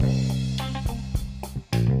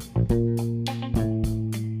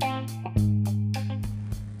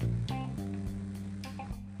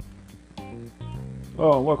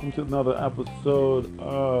Oh, welcome to another episode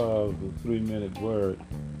of the 3 Minute Word.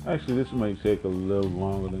 Actually, this may take a little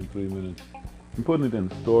longer than 3 minutes. I'm putting it in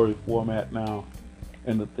story format now.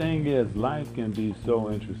 And the thing is, life can be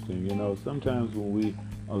so interesting. Sometimes when we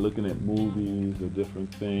are looking at movies or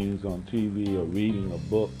different things on TV or reading a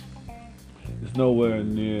book, it's nowhere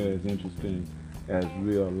near as interesting as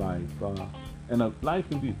real life. And life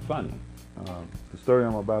can be funny. The story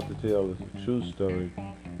I'm about to tell is a true story.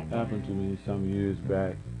 Happened to me some years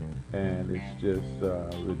back, and it's just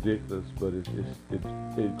ridiculous, but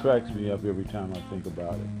it cracks me up every time I think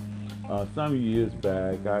about it. Some years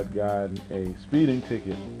back, I'd gotten a speeding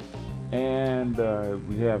ticket, and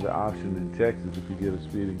we have the option in Texas if you get a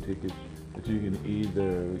speeding ticket that you can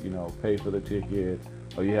either pay for the ticket,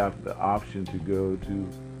 or you have the option to go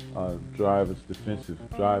to driver's defensive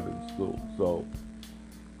driving school. So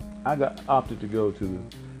I got opted to go to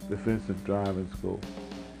the defensive driving school.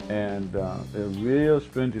 And they're real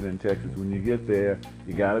stringent in Texas. When you get there,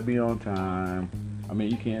 you got to be on time. I mean,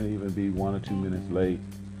 you can't even be 1 or 2 minutes late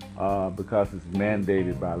because it's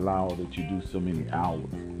mandated by law that you do so many hours.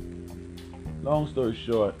 Long story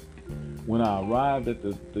short, when I arrived at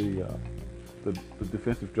the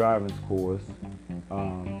defensive driving course,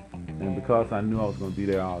 and because I knew I was going to be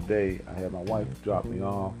there all day, I had my wife drop me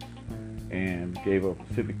off and gave her a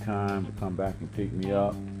specific time to come back and pick me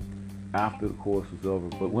up after the course was over.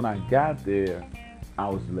 But when I got there, I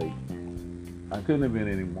was late. I couldn't have been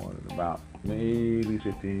any more than about maybe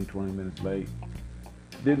 15, 20 minutes late.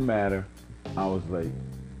 Didn't matter. I was late.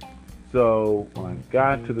 So when I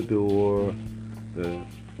got to the door, the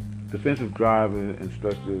defensive driver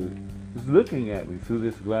instructor was looking at me through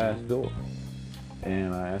this glass door.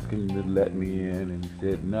 And I asked him to let me in, and he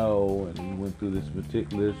said no. And he went through this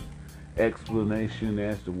meticulous explanation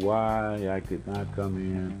as to why I could not come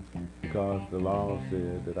in, because the law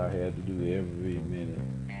said that I had to do every minute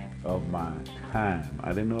of my time. I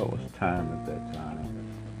didn't know it was time at that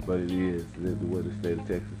time, but it is. The way the state of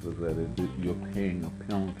Texas was that you're paying a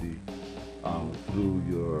penalty through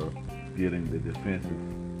your getting the defensive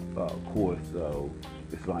course. So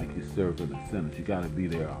it's like you're serving a sentence. You got to be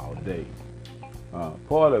there all day.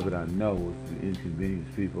 Part of it I know is to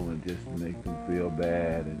inconvenience people and just to make them feel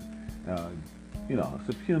bad, and it's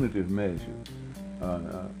a punitive measure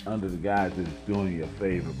under the guise that it's doing you a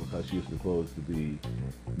favor because you're supposed to be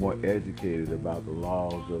more educated about the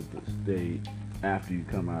laws of the state after you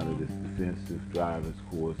come out of this defensive driver's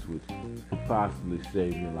course, which could possibly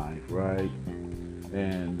save your life, right?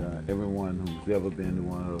 And everyone who's ever been to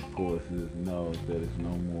one of those courses knows that it's no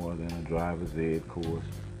more than a driver's ed course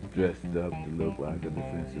dressed up to look like a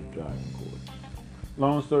defensive driving course.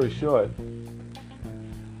 Long story short,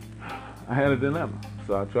 I had a dilemma.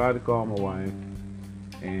 So I tried to call my wife,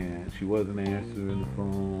 and she wasn't answering the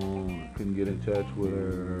phone. I couldn't get in touch with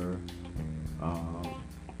her.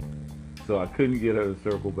 So I couldn't get her to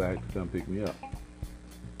circle back to come pick me up.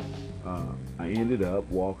 I ended up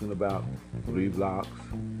walking about 3 blocks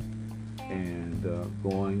and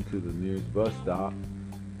going to the nearest bus stop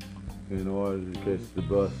in order to catch the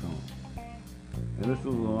bus home. And this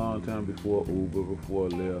was a long time before Uber, before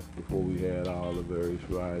Lyft, before we had all the various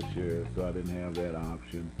ride shares, so I didn't have that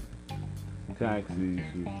option. Taxis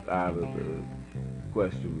was out of the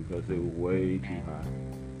question because they were way too high.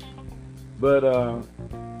 But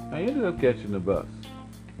I ended up catching the bus.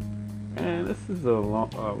 And this is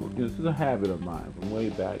a habit of mine from way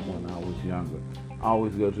back when I was younger. I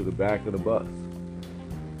always go to the back of the bus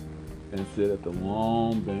and sit at the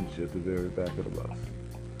long bench at the very back of the bus.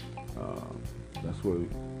 That's where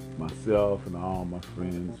myself and all my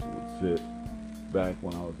friends would sit back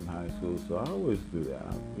when I was in high school. So I always do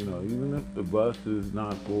that. Even if the bus is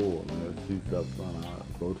not full and there's seats up front,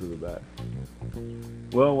 I go to the back.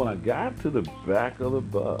 Well, when I got to the back of the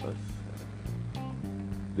bus,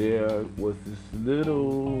 there was this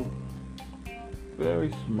little,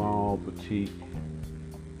 very small, petite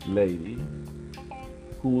lady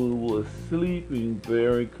who was sleeping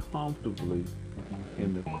very comfortably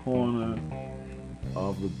in the corner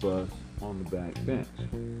of the bus on the back bench.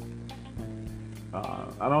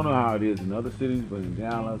 I don't know how it is in other cities, but in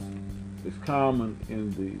Dallas, it's common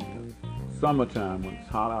in the summertime when it's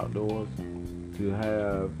hot outdoors to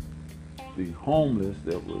have the homeless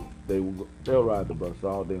they'll ride the bus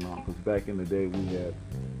all day long. Because back in the day we had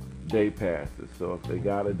day passes. So if they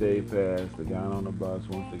got a day pass, they got on the bus.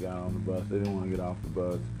 Once they got on the bus, they didn't want to get off the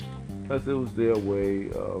bus because it was their way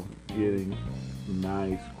of getting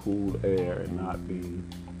nice, cool air and not being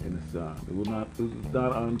in the sun. It was not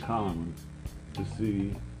uncommon to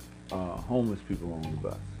see homeless people on the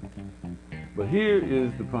bus. But here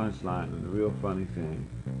is the punchline and the real funny thing.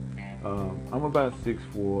 I'm about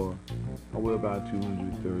 6'4". I weigh about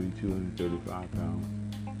 230, 235 pounds.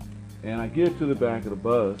 And I get to the back of the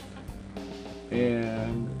bus,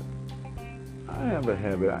 and I have a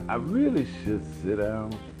habit. I really should sit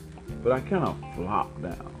down, but I kind of flop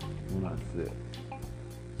down when I sit.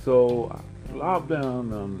 So I flop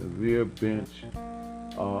down on the rear bench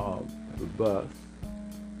of the bus.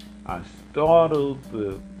 I startled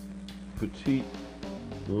the petite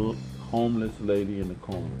homeless lady in the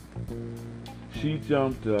corner. She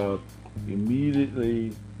jumped up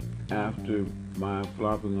immediately after my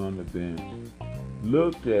flopping on the bench,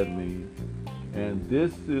 looked at me, and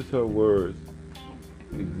this is her words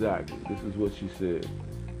exactly. This is what she said.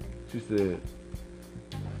 She said,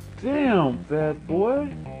 "Damn, fat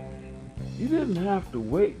boy, you didn't have to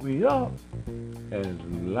wake me up." As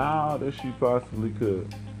loud as she possibly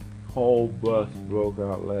could. Whole bus broke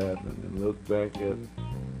out laughing and looked back at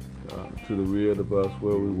to the rear of the bus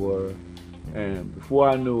where we were. And before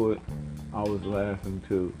I knew it, I was laughing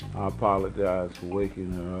too. I apologized for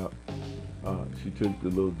waking her up. She took the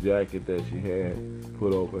little jacket that she had,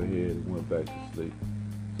 put over her head, and went back to sleep.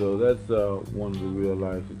 So that's one of the real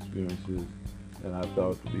life experiences that I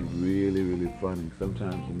thought to be really, really funny.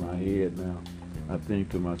 Sometimes in my head now, I think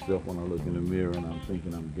to myself when I look in the mirror and I'm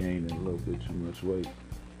thinking I'm gaining a little bit too much weight.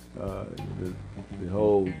 The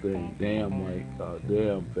whole thing, damn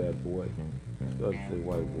fat boy. I started to say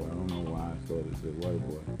white boy. I don't know why I started to say white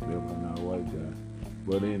boy. Definitely not a white guy.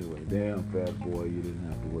 But anyway, damn fat boy, you didn't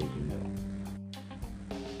have to wake me up.